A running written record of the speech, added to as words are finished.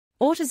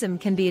Autism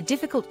can be a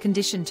difficult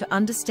condition to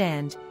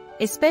understand,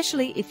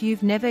 especially if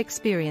you've never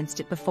experienced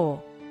it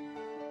before.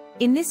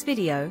 In this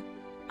video,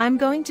 I'm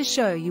going to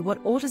show you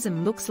what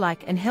autism looks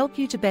like and help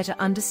you to better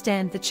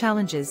understand the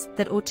challenges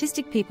that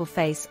autistic people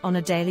face on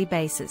a daily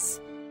basis.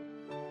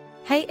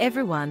 Hey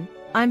everyone,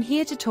 I'm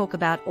here to talk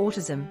about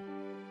autism.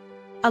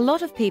 A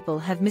lot of people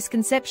have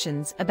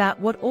misconceptions about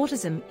what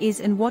autism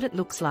is and what it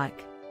looks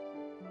like.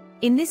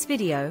 In this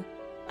video,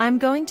 I'm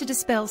going to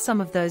dispel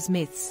some of those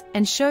myths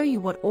and show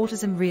you what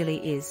autism really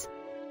is.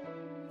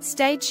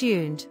 Stay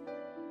tuned.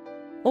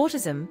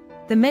 Autism,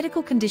 the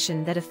medical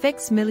condition that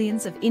affects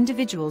millions of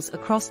individuals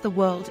across the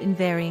world in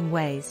varying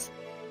ways.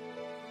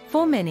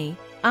 For many,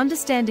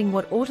 understanding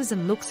what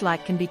autism looks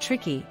like can be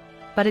tricky,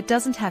 but it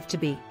doesn't have to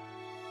be.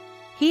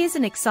 Here's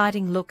an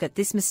exciting look at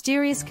this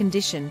mysterious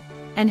condition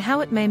and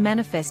how it may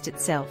manifest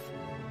itself.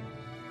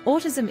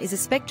 Autism is a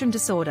spectrum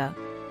disorder,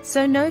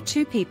 so no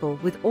two people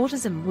with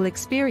autism will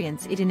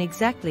experience it in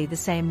exactly the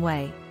same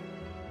way.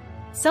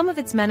 Some of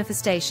its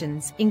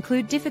manifestations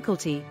include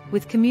difficulty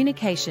with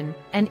communication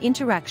and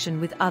interaction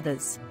with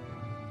others,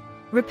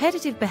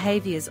 repetitive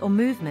behaviors or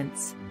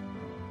movements,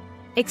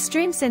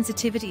 extreme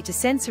sensitivity to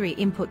sensory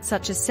input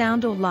such as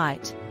sound or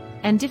light,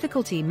 and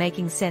difficulty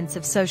making sense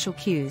of social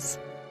cues.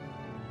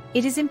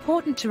 It is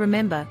important to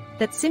remember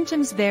that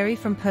symptoms vary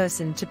from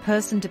person to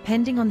person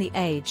depending on the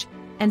age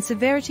and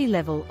severity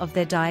level of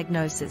their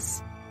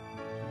diagnosis.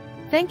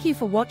 Thank you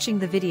for watching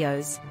the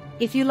videos.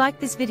 If you like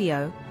this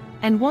video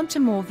and want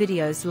more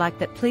videos like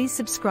that, please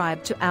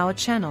subscribe to our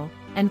channel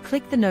and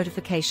click the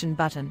notification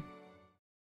button.